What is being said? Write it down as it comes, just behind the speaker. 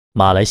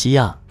马来西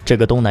亚这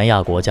个东南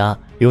亚国家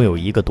拥有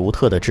一个独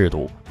特的制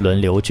度——轮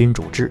流君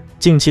主制。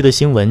近期的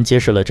新闻揭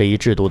示了这一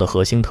制度的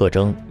核心特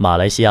征。马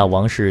来西亚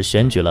王室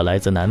选举了来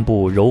自南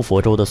部柔佛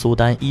州的苏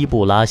丹依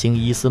布拉欣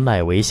伊斯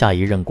迈为下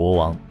一任国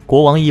王。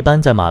国王一般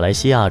在马来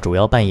西亚主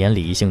要扮演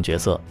礼仪性角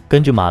色。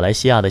根据马来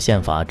西亚的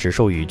宪法只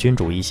授予君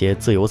主一些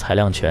自由裁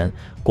量权，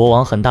国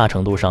王很大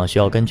程度上需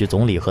要根据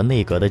总理和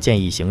内阁的建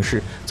议行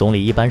事，总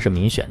理一般是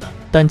民选的。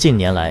但近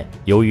年来，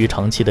由于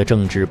长期的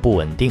政治不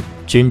稳定，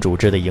君主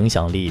制的影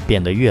响力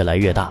变得越来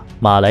越大。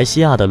马来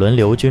西亚的轮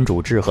流君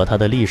主制和它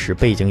的历史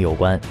背景有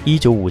关。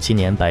1957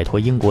年摆脱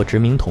英国殖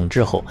民统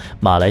治后，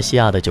马来西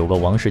亚的9个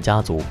王室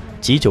家族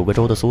及9个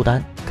州的苏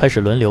丹开始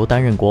轮流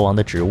担任国王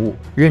的职务，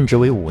任职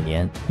为5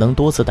年，能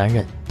多次担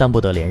任，但不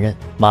得连任。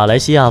马来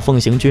西亚奉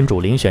行君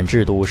主遴选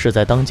制度，是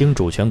在当今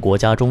主权国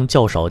家中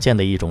较少见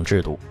的一种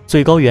制度。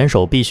最高元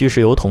首必须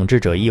是由统治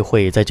者议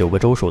会在9个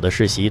州属的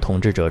世袭统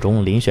治者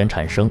中遴选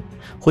产生。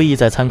会议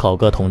在参考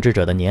各统治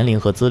者的年龄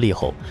和资历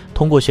后，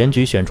通过选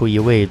举选出一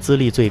位资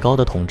历最高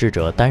的统治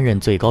者担任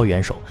最高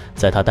元首。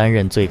在他担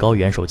任最高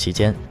元首期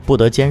间，不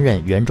得兼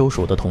任原州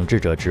属的统治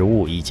者职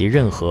务以及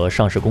任何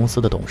上市公司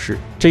的董事。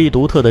这一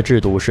独特的制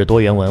度是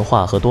多元文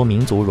化和多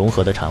民族融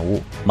合的产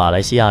物。马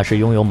来西亚是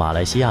拥有马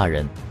来西亚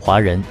人、华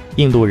人、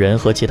印度人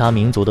和其他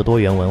民族的多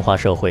元文化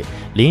社会。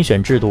遴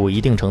选制度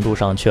一定程度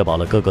上确保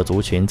了各个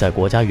族群在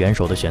国家元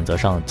首的选择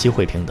上机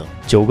会平等。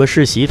9个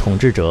世袭统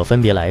治者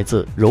分别来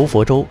自柔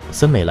佛州、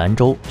森美兰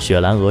州、雪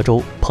兰莪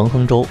州、彭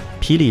亨州、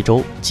霹雳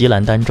州、吉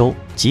兰丹州、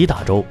吉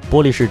打州、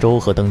波利士州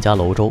和登嘉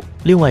楼州。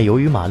另外，由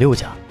于马六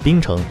甲、槟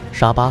城、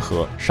沙巴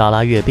和沙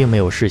拉越并没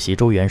有世袭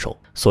州元首，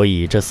所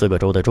以这4个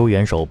州的州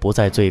元首不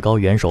在最高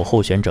元首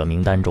候选者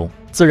名单中，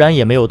自然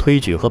也没有推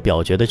举和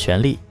表决的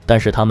权利，但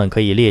是他们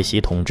可以列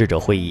席统治者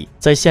会议。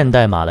在现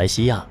代马来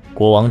西亚，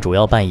国王主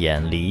要扮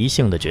演礼仪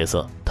性的角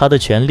色，他的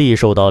权力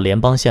受到联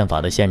邦宪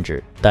法的限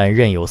制，但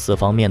任有4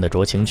方面的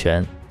酌情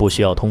权，不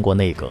需要通过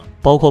内阁，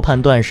包括判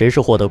断谁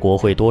是获得国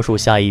会多数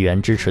下议员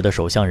支持的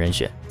首相人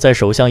选，在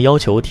首相要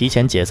求提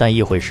前解散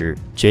议会时，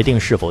决定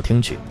是否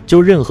听取，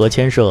就任何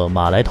牵涉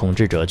马来统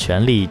治者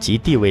权力及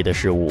地位的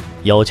事务，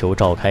要求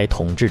召开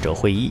统治者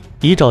会议，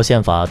依照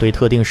宪法对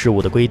特定事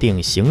务的规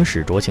定行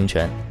使酌情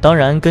权。当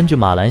然，根据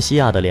马来西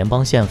亚的联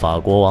邦宪法，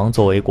国王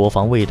作为国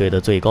防卫队的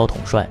最高统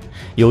帅，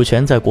有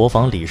权在国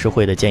防理事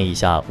会的建议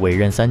下委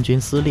任3军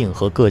司令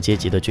和各阶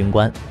级的军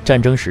官。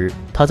战争时，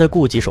他在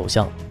顾及首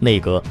相、内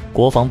阁、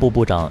国防部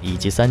部长以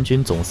及3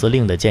军总司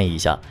令的建议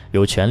下，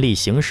有权利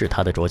行使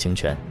他的酌情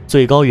权。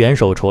最高元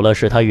首除了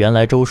是他原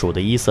来州属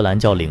的伊斯兰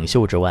教领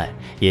袖之外，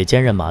也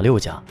兼任马六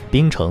甲、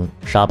槟城、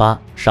沙巴、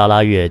沙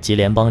拉越及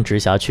联邦直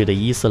辖区的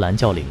伊斯兰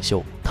教领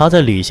袖。他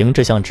在履行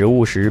这项职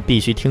务时，必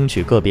须听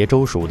取个别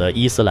州属的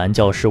伊斯兰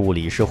教事务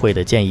理事会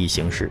的建议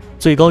行事。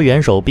最高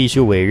元首必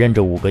须委任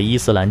这5个伊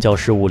斯兰教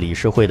事务理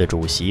事会的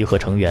主席和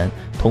成员，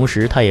同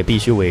时他也必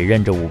须委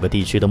任这5个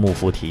地区的穆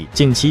夫提。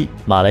近期，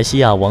马来西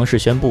亚王室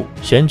宣布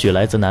选举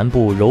来自南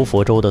部柔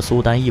佛州的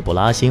苏丹依布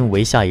拉欣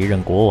为下一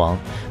任国王，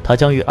他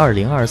将于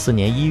2024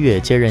年1月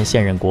接任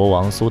现任国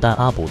王苏丹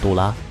阿卜杜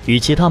拉。与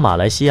其他马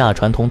来西亚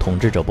传统统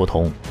治者不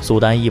同，苏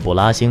丹依卜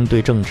拉欣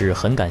对政治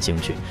很感兴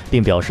趣，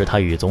并表示他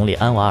与总理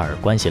安瓦尔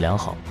关系良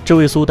好。这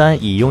位苏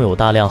丹以拥有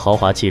大量豪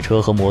华汽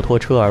车和摩托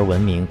车而闻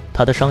名，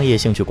他的商业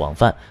兴趣广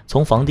泛，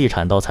从房地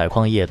产到采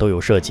矿业都有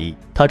涉及。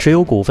他持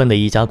有股份的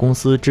一家公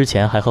司之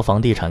前还和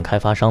房地产开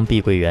发商碧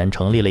桂园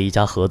成立了一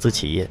家合资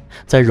企业，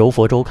在柔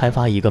佛州开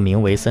发一个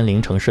名为森林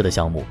城市的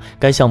项目，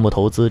该项目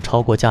投资超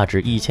过价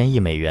值1000亿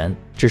美元，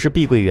只是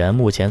碧桂园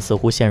目前似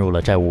乎陷入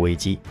了债务危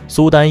机。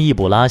苏丹依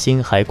卜拉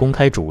欣还公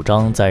开主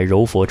张在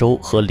柔佛州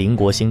和邻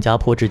国新加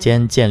坡之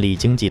间建立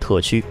经济特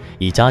区，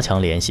以加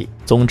强联系。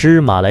总之，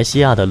马来西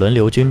亚的轮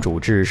流君主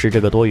制是这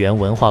个多元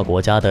文化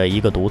国家的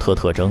一个独特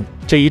特征。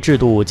这一制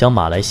度将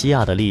马来西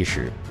亚的历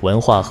史、文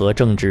化和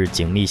政治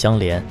紧密相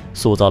连，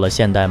塑造了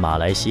现代马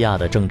来西亚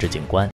的政治景观。